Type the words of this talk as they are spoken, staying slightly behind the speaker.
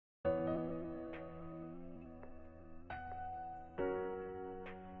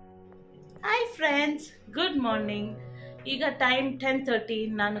Friends, good morning. ಈಗ time 10:30.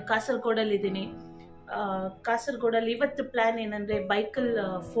 ನಾನು ಕಾಸರಗೋಡಲ್ಲಿದ್ದೀನಿ. ಕಾಸರಗೋಡಲ್ಲಿ ಇವತ್ತು ಪ್ಲ್ಯಾನ್ ಏನಂದರೆ ಬೈಕಲ್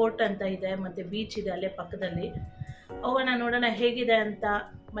ಫೋರ್ಟ್ ಅಂತ ಇದೆ ಮತ್ತು ಬೀಚ್ ಇದೆ ಅಲ್ಲೇ ಪಕ್ಕದಲ್ಲಿ. ಹೋಗೋಣ, ನೋಡೋಣ ಹೇಗಿದೆ ಅಂತ.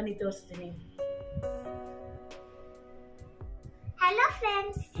 ಬನ್ನಿ ತೋರಿಸ್ತೀನಿ. ಹಲೋ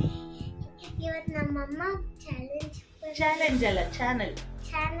ಫ್ರೆಂಡ್ಸ್, ಇವತ್ತು ನಮ್ಮಮ್ಮ ಚಾಲೆಂಜ್ ಅಲ್ಲ ಚಾನಲ್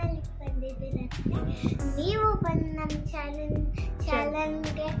ಬಂದಿದ್ದೀರ. ನೀವು ಬಂದು ನಮ್ಮ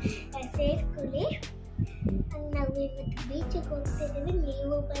ಚಾಲೆಂಜ್ಗೆ ಸೇರ್ಕೊಳ್ಳಿ. ನಾವು ಇವತ್ತು ಬೀಚಿಗೆ ಹೋಗ್ತಿದ್ದೀವಿ,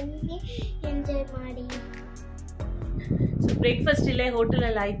 ನೀವು ಬನ್ನಿ ಎಂಜಾಯ್ ಮಾಡಿ. ಸೊ ಬ್ರೇಕ್ಫಾಸ್ಟ್ ಇಲ್ಲೇ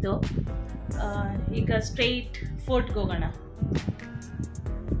ಹೋಟೆಲಲ್ಲಿ ಆಯಿತು. ಈಗ ಸ್ಟ್ರೈಟ್ ಫೋರ್ಟ್ಗೆ ಹೋಗೋಣ.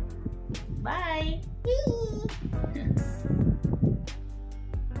 ಬಾಯ್.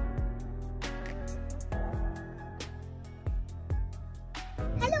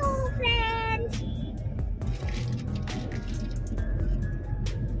 ಹಲೋ ಫ್ರೆಂಡ್ಸ್,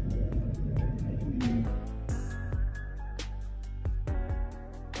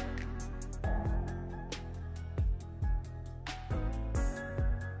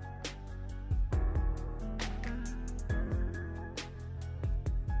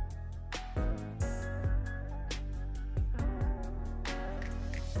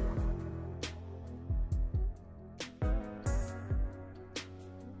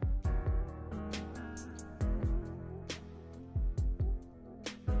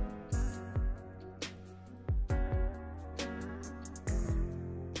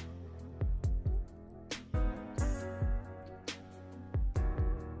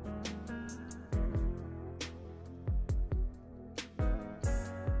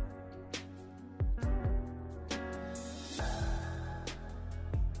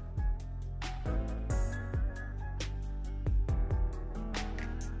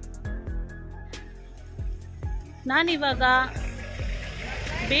 ನಾನಿವಾಗ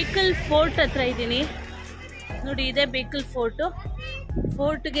ಬೇಕಲ್ ಫೋರ್ಟ್ ಹತ್ರ ಇದ್ದೀನಿ. ನೋಡಿ, ಇದೆ ಬೇಕಲ್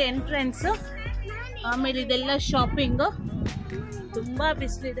ಫೋರ್ಟ್ಗೆ ಎಂಟ್ರೆನ್ಸು. ಆಮೇಲೆ ಇದೆಲ್ಲ ಶಾಪಿಂಗು. ತುಂಬ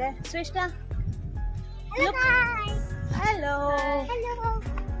ಬಿಸಿಲಿದೆ. ಶ್ರೇಷ್ಠ, ಹಲೋ.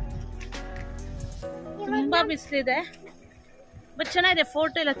 ತುಂಬ ಬಿಸಿಲಿದೆ, ಬಟ್ ಚೆನ್ನಾಗಿದೆ.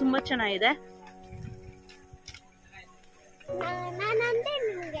 ಫೋರ್ಟ್ ಎಲ್ಲ ತುಂಬ ಚೆನ್ನಾಗಿದೆ. ನಾನಂದ್ರೆ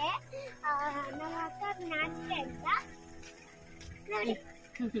ನಿಮಗೆ ನಮ್ಮ ಅಕ್ಕ ನಾಚಿಕೆ ಅಂತ ನೋಡಿ,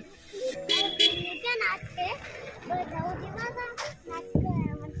 ನಿಜ ನಾಚಿಕೆ. ಇವಾಗ ನಾಚಿಕೆ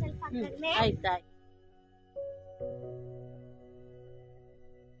ಒಂದು ಸ್ವಲ್ಪ ಕಡಿಮೆ. ಆಯ್ತಾಯ್ತು.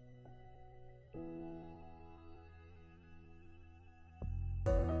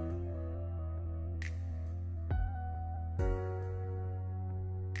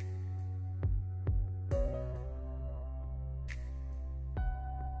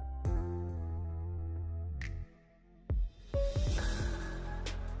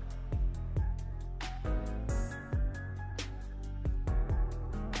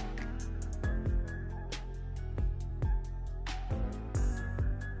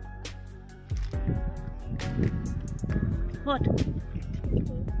 What? I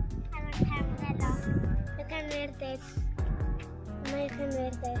want to have that off. You can wear this. You can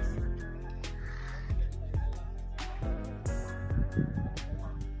wear this.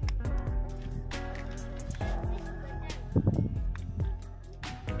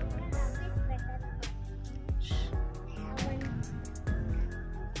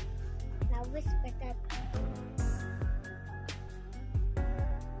 Now it's better.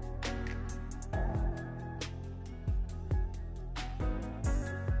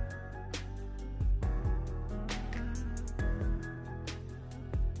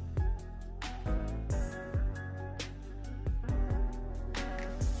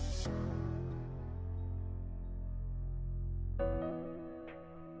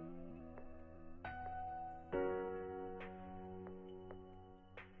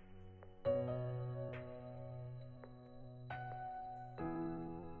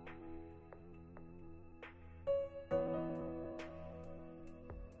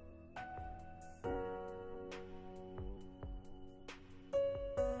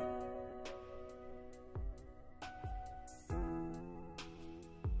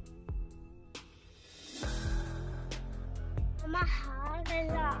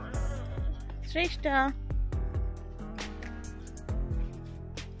 ಶ್ರೇಷ್ಠ,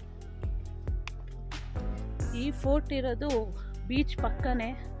 ಈ ಫೋರ್ಟ್ ಇರೋದು ಬೀಚ್ ಪಕ್ಕನೇ.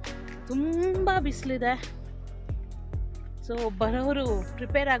 ತುಂಬ ಬಿಸಿಲಿದೆ. ಸೊ ಬರೋರು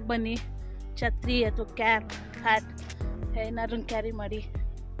ಪ್ರಿಪೇರ್ ಆಗಿ ಬನ್ನಿ. ಛತ್ರಿ ಅಥವಾ ಕ್ಯಾಪ್, ಹ್ಯಾಟ್ ಏನಾದ್ರು ಕ್ಯಾರಿ ಮಾಡಿ.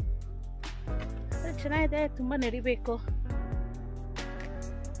 ಚೆನ್ನಾಗಿದೆ, ತುಂಬ ನಡಿಬೇಕು.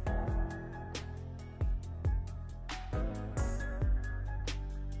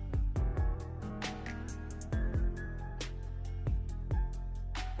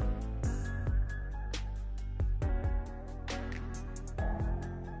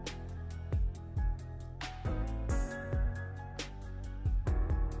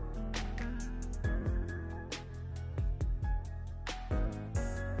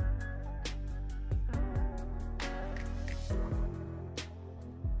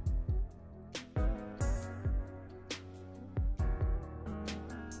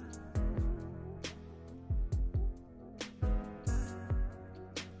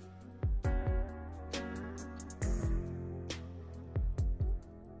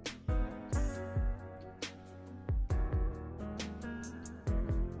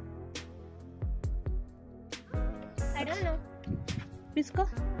 I don't know. Pisco?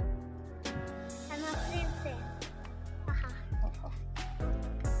 I'm a princess. Haha.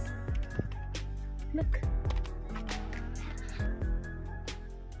 Look.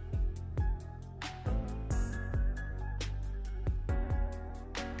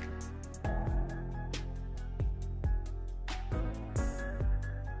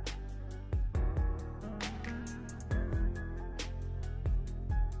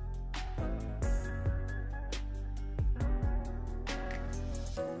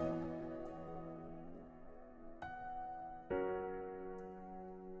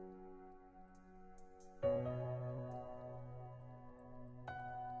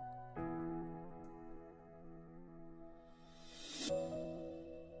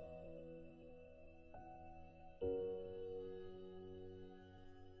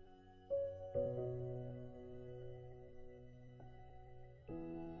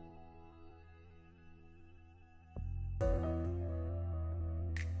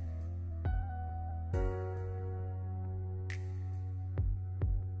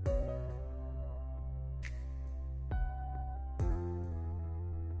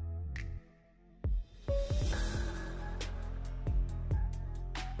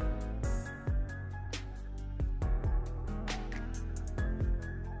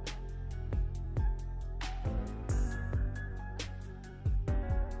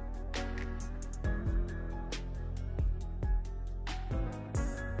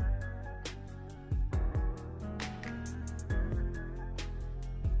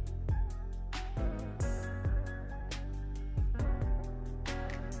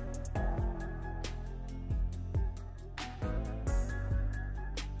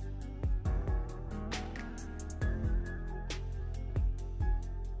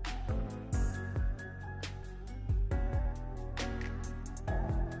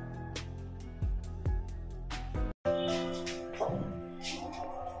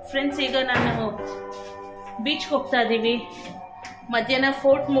 Friends, ಈಗ ನಾನು ಬೀಚ್ಗೆ ಹೋಗ್ತಾ ಇದ್ದೀವಿ. ಮಧ್ಯಾಹ್ನ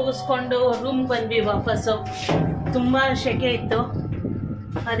ಫೋರ್ಟ್ ಮುಗಿಸ್ಕೊಂಡು ರೂಮ್ ಬಂದ್ವಿ ವಾಪಸ್ಸು. ತುಂಬ ಸೆಕೆ ಇತ್ತು,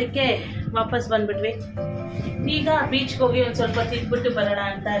 ಅದಕ್ಕೆ ವಾಪಸ್ ಬಂದ್ಬಿಟ್ವಿ. ಈಗ ಬೀಚ್ಗೆ ಹೋಗಿ ಒಂದು ಸ್ವಲ್ಪ ತಿಂದ್ಬಿಟ್ಟು ಬರೋಣ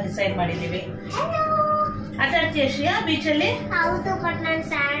ಅಂತ ಡಿಸೈಡ್ ಮಾಡಿದ್ದೀವಿ. ಆಟ ಆಡ್ತೀಯ ಶ್ರೇಯಾ ಬೀಚಲ್ಲಿ? ಹೌದು, ಬಟ್ ನಾನು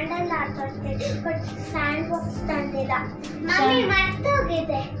ಸ್ಯಾಂಡಲ್ ಆಡ್ತೀನಿ. ಬಟ್ ಸ್ಯಾಂಡ್ ಬಾಕ್ಸ್ ತಂದಿಲ್ಲ. ಮಮ್ಮಿ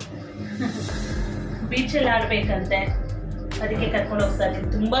ಮರ್ತೋಗಿದೆ. ಬೀಚಲ್ಲಿ ಆಡ್ಬೇಕಂತೆ, ಅದಕ್ಕೆ ಕರ್ಕೊಂಡು ಹೋಗ್ತಾ ಇದ್ದೀನಿ.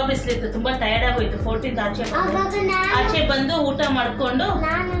 ತುಂಬಾ ಬಿಸಿಲಿತ್ತು, ತುಂಬಾ ಟಯರ್ಡ್ ಆಗೋಯ್ತು. ಫೋರ್ಟಿಂದ ಆಚೆ ಬಂದು ಊಟ ಮಾಡ್ಕೊಂಡು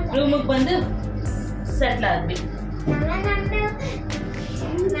ರೂಮಿಗೆ ಬಂದು ಸೆಟ್ಲ್ ಆದ್ವಿ.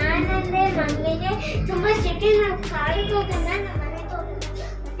 ನಾನಂದ್ರೆ ಮಮ್ಮಿಗೆ ತುಂಬಾ ಸಿಟಿ ಕಾಡಿಗೆ ಹೋಗೋಣ, ನಮ್ಮ ಮನೆಗೆ ಹೋಗೋಣ,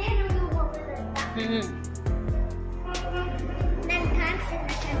 ಮತ್ತೆ ರೂಮಿಗೆ ಹೋಗೋಣ ಅಂತ. ನನ್ ಕಾಣಿಸಿಲ್ಲ.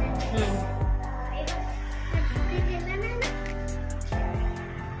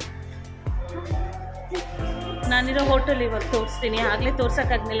 ನಾನಿರೋ ಹೋಟೆಲ್ ಇವಾಗ ತೋರಿಸ್ತೀನಿ. ಆಗಲೇ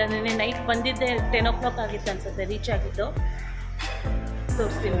ತೋರ್ಸೋಕ್ಕಾಗಲಿಲ್ಲ, ನೆನ್ನೆ ನೈಟ್ ಬಂದಿದ್ದೆ 10 o'clock ಆಗಿತ್ತು ಅನ್ಸುತ್ತೆ ರೀಚ್ ಆಗಿದ್ದು.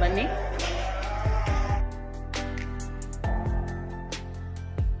 ತೋರಿಸ್ತೀನಿ ಬನ್ನಿ.